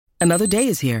Another day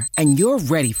is here, and you're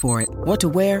ready for it. What to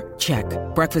wear? Check.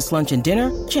 Breakfast, lunch, and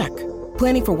dinner? Check.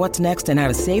 Planning for what's next and how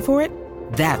to save for it?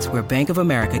 That's where Bank of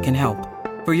America can help.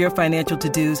 For your financial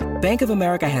to-dos, Bank of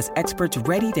America has experts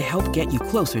ready to help get you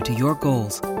closer to your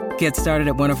goals. Get started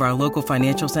at one of our local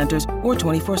financial centers or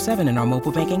 24/7 in our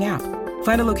mobile banking app.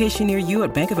 Find a location near you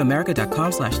at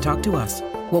bankofamerica.com/talktous.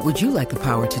 What would you like the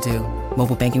power to do?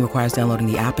 Mobile banking requires downloading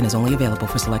the app and is only available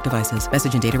for select devices.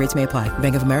 Message and data rates may apply.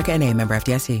 Bank of America N.A., member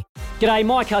FDIC. G'day,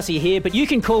 Mike Hussey here, but you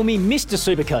can call me Mr.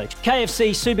 Supercoach. KFC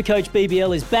Supercoach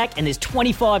BBL is back and there's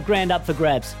 25 grand up for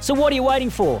grabs. So what are you waiting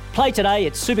for? Play today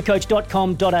at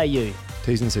supercoach.com.au.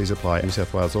 T's and C's apply. New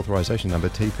South Wales authorisation number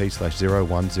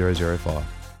TP/01005.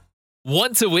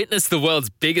 Want to witness the world's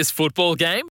biggest football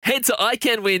game? Head to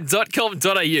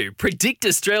iCanWin.com.au, predict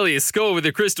Australia's score with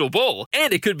a crystal ball,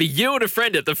 and it could be you and a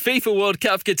friend at the FIFA World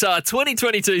Cup Qatar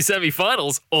 2022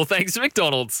 semi-finals, all thanks to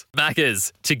McDonald's.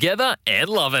 Maccas, together and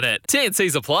loving it.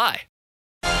 T&Cs apply.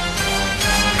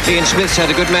 Ian Smith's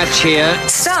had a good match here.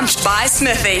 Stumped by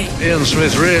Smithy. Ian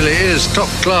Smith really is top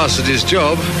class at his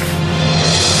job.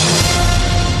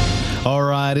 All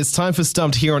right, it's time for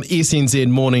Stumped here on SNZ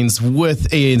Mornings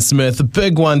with Ian Smith. The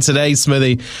big one today,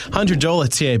 Smithy, $100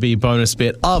 TAB bonus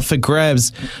bet up for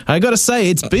grabs. I got to say,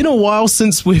 it's been a while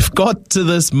since we've got to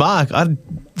this mark. I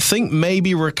think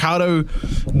maybe Ricardo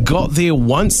got there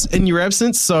once in your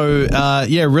absence. So,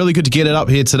 really good to get it up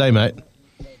here today, mate.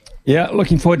 Yeah,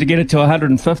 looking forward to get it to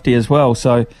 150 as well.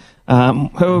 So,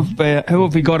 who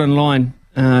have we got in line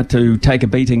to take a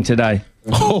beating today?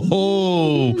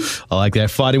 Oh, I like that.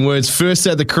 Fighting words. First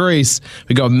at the crease,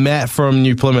 we got Matt from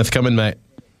New Plymouth. Come in, mate.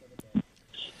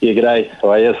 Yeah, g'day. How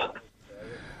are you?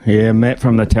 Yeah, Matt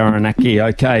from the Taranaki.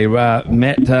 Okay,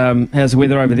 Matt, how's the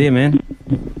weather over there, man?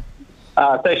 It's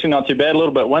actually not too bad. A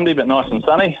little bit windy, but nice and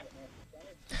sunny.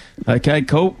 Okay,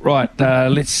 cool. Right,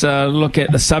 let's look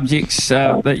at the subjects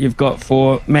that you've got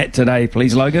for Matt today,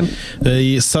 please, Logan.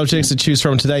 The subjects to choose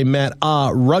from today, Matt,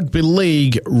 are rugby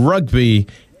league, rugby,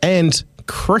 and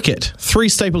cricket. Three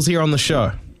staples here on the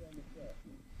show.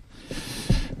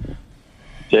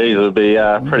 Geez, it'll be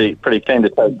pretty keen to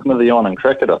take Smithy on in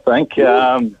cricket, I think.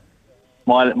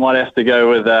 Might have to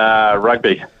go with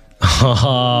rugby.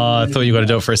 I thought you were going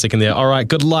to do it for a second there. All right,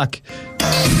 good luck.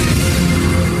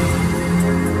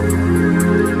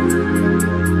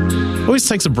 Always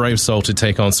takes a brave soul to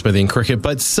take on Smithy in cricket,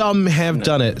 but some have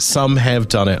done it. Some have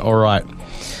done it. All right.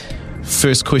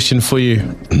 First question for you.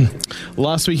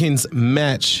 Last weekend's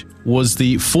match was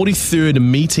the 43rd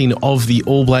meeting of the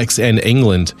All Blacks and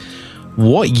England.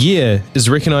 What year is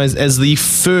recognised as the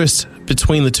first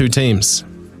between the two teams?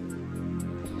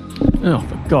 Oh,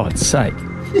 for God's sake.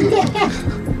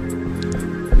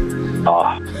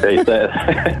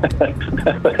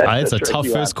 It's a tough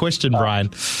first question, Brian.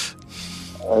 It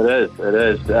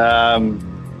is.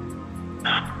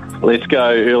 Let's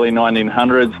go early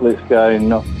 1900s. Let's go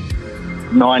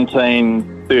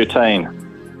 1913.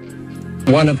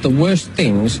 One of the worst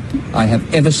things I have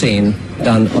ever seen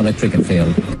done on a cricket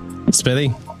field.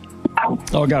 Smithy?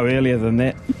 I'll go earlier than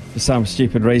that for some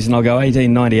stupid reason. I'll go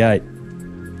 1898.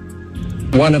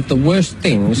 One of the worst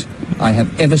things I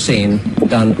have ever seen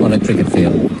done on a cricket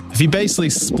field. If you basically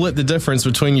split the difference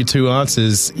between your two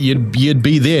answers, you'd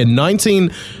be there.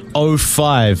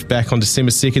 1905, back on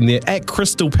December 2nd there at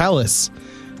Crystal Palace.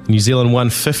 New Zealand won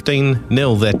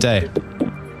 15-0 that day.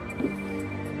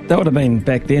 That would have been,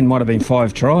 back then, might have been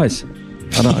 5 tries.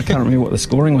 I can't remember what the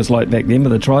scoring was like back then, but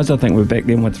the tries, I think, were back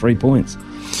then with 3 points.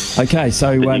 Okay,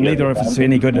 so neither of us are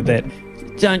any good at that.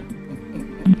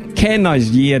 Can those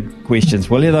year questions,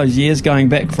 will you? Those years going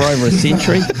back for over a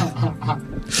century?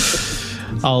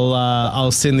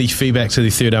 I'll send the feedback to the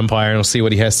third umpire and I'll see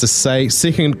what he has to say.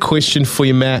 Second question for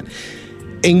you, Matt.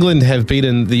 England have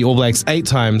beaten the All Blacks 8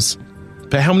 times,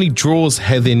 but how many draws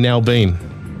have there now been?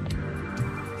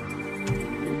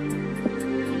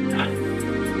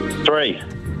 3.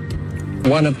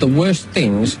 One of the worst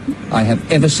things I have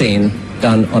ever seen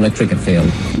done on a cricket field.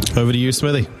 Over to you,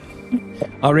 Smithy.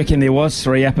 I reckon there was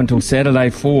 3 up until Saturday,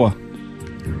 4.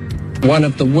 One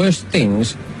of the worst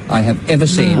things I have ever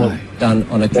seen done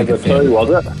on a cricket field. 2, was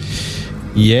it?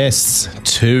 Yes,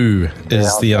 2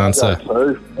 is the answer.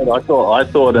 2. I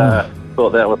thought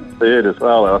that was 3rd as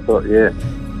well. I thought, yeah.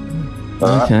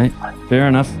 Okay, fair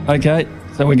enough. Okay,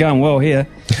 so we're going well here.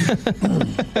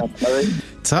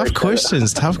 Tough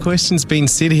questions being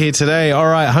said here today. All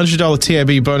right, $100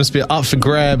 TAB bonus bet up for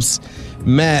grabs.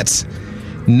 Matt,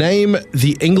 name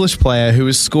the English player who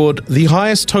has scored the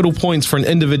highest total points for an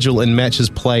individual in matches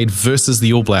played versus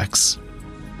the All Blacks.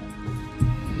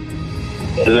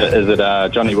 Is it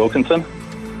Johnny Wilkinson?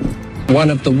 One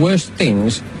of the worst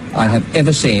things I have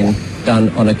ever seen done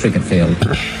on a cricket field.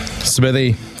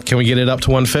 Smithy, can we get it up to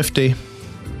 150?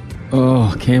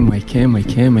 Oh, can we?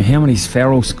 How many's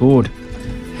Farrell scored?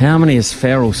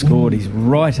 He's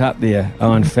right up there,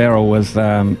 Owen Farrell,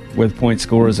 with point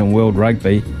scorers in World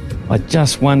Rugby. I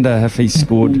just wonder if he's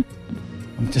scored.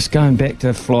 I'm just going back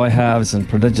to fly halves and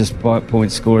prodigious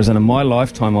point scorers, and in my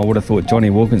lifetime I would have thought Johnny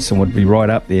Wilkinson would be right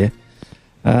up there.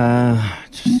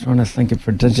 Just trying to think of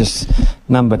prodigious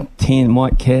number 10.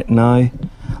 Mike Catt, no.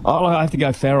 Oh, I have to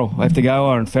go Farrell. I have to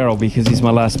go Owen Farrell because he's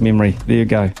my last memory. There you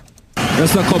go.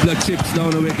 Just a couple of chips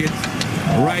down the wicket,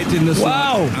 right in the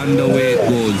slot, and away it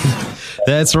goes.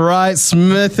 That's right,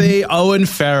 Smithy. Owen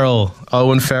Farrell.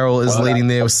 Owen Farrell is leading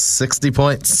there with 60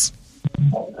 points.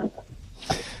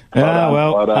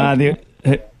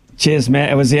 Cheers,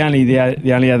 Matt. It was the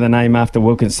only other name after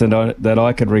Wilkinson that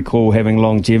I could recall having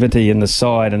longevity in the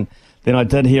side, and then I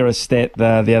did hear a stat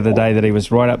the other day that he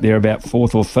was right up there about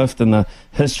 4th or 5th in the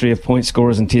history of point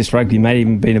scorers in Test rugby, may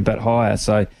even been a bit higher.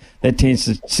 So that tends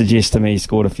to suggest to me he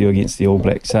scored a few against the All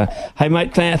Blacks. Hey,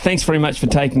 mate, thanks very much for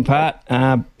taking part.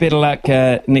 Better luck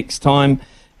next time,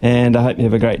 and I hope you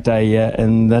have a great day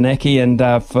in the Naki. And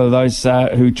for those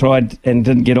who tried and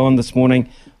didn't get on this morning,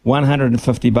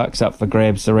 $150 up for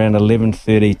grabs around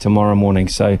 11:30 tomorrow morning.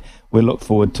 So we look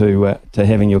forward to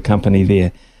having your company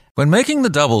there. When making the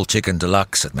double chicken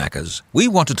deluxe at Macca's, we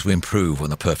wanted to improve on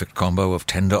the perfect combo of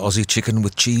tender Aussie chicken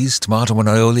with cheese, tomato and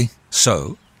aioli.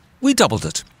 So we doubled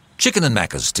it. Chicken and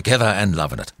Macca's, together and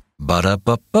loving it.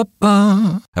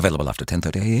 Ba-da-ba-ba-ba. Available after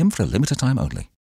 10:30 a.m. for a limited time only.